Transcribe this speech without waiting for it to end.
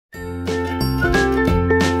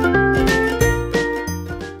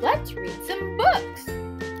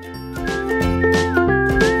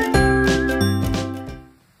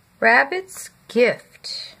Rabbit's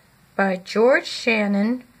Gift by George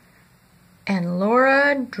Shannon and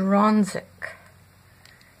Laura Dronzik.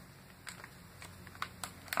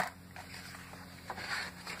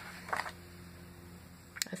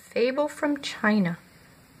 A fable from China.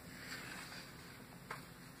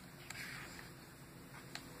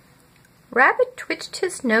 Rabbit twitched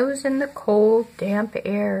his nose in the cold, damp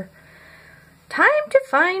air. Time to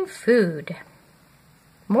find food.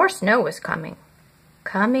 More snow was coming.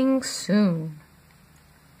 Coming soon.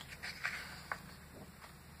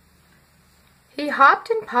 He hopped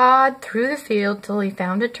and pawed through the field till he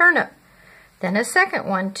found a turnip, then a second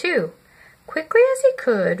one too. Quickly as he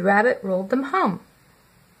could, Rabbit rolled them home.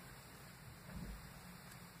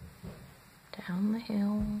 Down the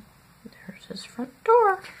hill, there's his front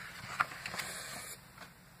door.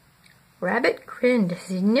 Rabbit grinned as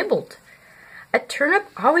he nibbled. A turnip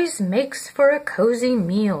always makes for a cozy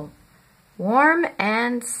meal. Warm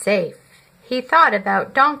and safe. He thought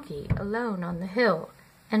about Donkey alone on the hill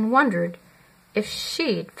and wondered if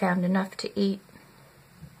she'd found enough to eat.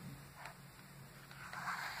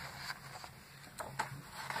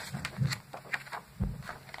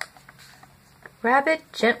 Rabbit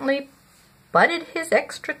gently butted his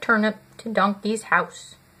extra turnip to Donkey's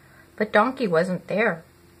house, but Donkey wasn't there.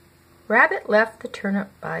 Rabbit left the turnip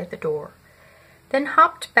by the door, then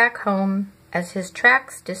hopped back home as his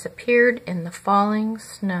tracks disappeared in the falling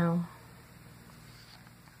snow.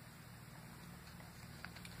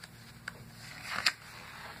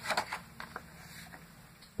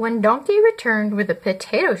 When Donkey returned with a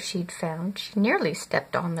potato she'd found, she nearly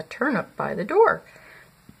stepped on the turnip by the door.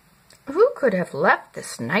 "Who could have left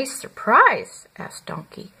this nice surprise?" asked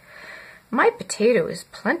Donkey. "My potato is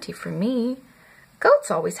plenty for me.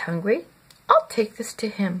 Goat's always hungry. I'll take this to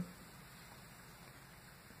him."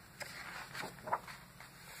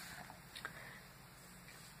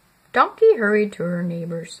 Donkey hurried to her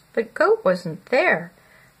neighbors, but Goat wasn't there.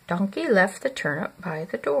 Donkey left the turnip by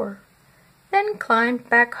the door, then climbed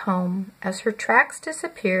back home as her tracks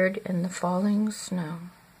disappeared in the falling snow.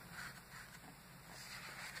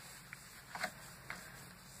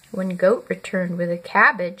 When Goat returned with a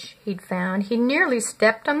cabbage he'd found, he nearly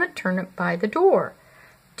stepped on the turnip by the door.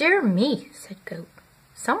 "Dear me," said Goat,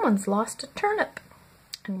 "someone's lost a turnip.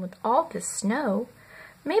 And with all this snow,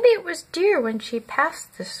 maybe it was Deer when she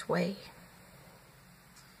passed this way."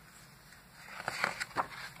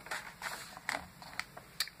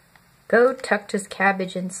 Goat tucked his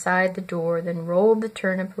cabbage inside the door, then rolled the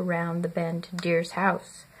turnip around the bend to Deer's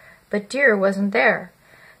house. But Deer wasn't there.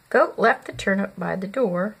 Goat left the turnip by the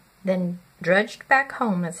door, then trudged back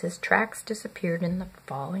home as his tracks disappeared in the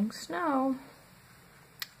falling snow.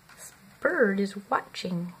 This bird is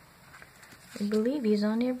watching. I believe he's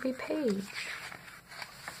on every page.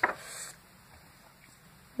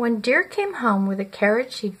 When Deer came home with a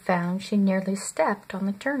carrot she'd found, she nearly stepped on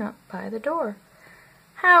the turnip by the door.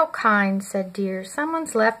 "How kind," said Deer.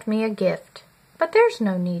 "Someone's left me a gift. But there's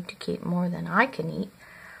no need to keep more than I can eat.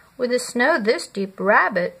 With the snow this deep,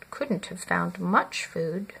 Rabbit couldn't have found much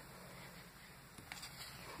food."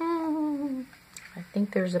 I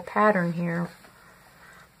think there's a pattern here.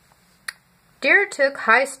 Deer took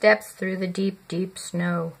high steps through the deep, deep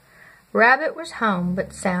snow. Rabbit was home,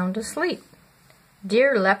 but sound asleep.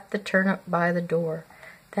 Deer left the turnip by the door,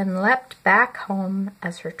 then leapt back home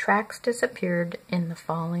as her tracks disappeared in the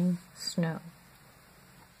falling snow.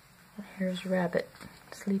 Here's Rabbit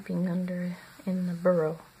sleeping in the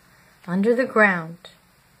burrow, under the ground.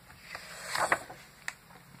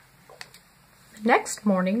 The next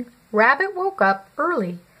morning, Rabbit woke up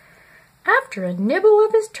early. After a nibble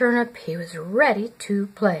of his turnip, he was ready to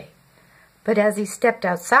play. But as he stepped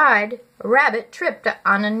outside, Rabbit tripped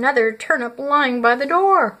on another turnip lying by the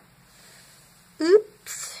door.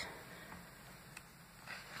 Oops!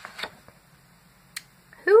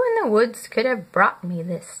 Who in the woods could have brought me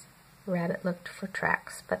this? Rabbit looked for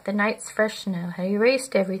tracks, but the night's fresh snow had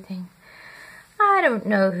erased everything. I don't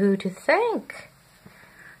know who to thank.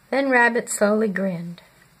 Then Rabbit slowly grinned.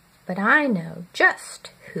 But I know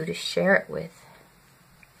just who to share it with.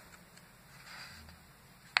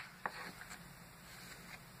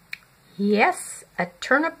 Yes, a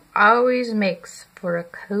turnip always makes for a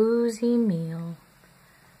cozy meal.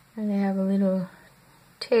 And they have a little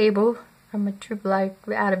table from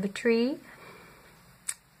out of a tree.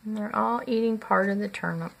 And they're all eating part of the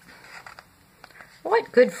turnip.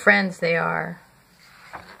 What good friends they are.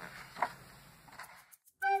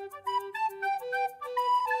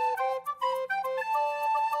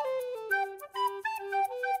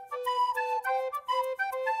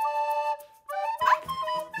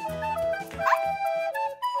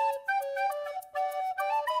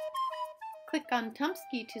 click on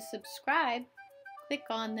Tumsky to subscribe, click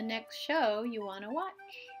on the next show you want to watch.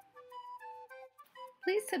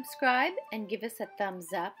 Please subscribe and give us a thumbs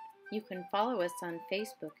up. You can follow us on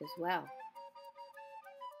Facebook as well.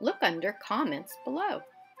 Look under comments below.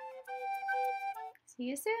 See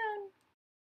you soon.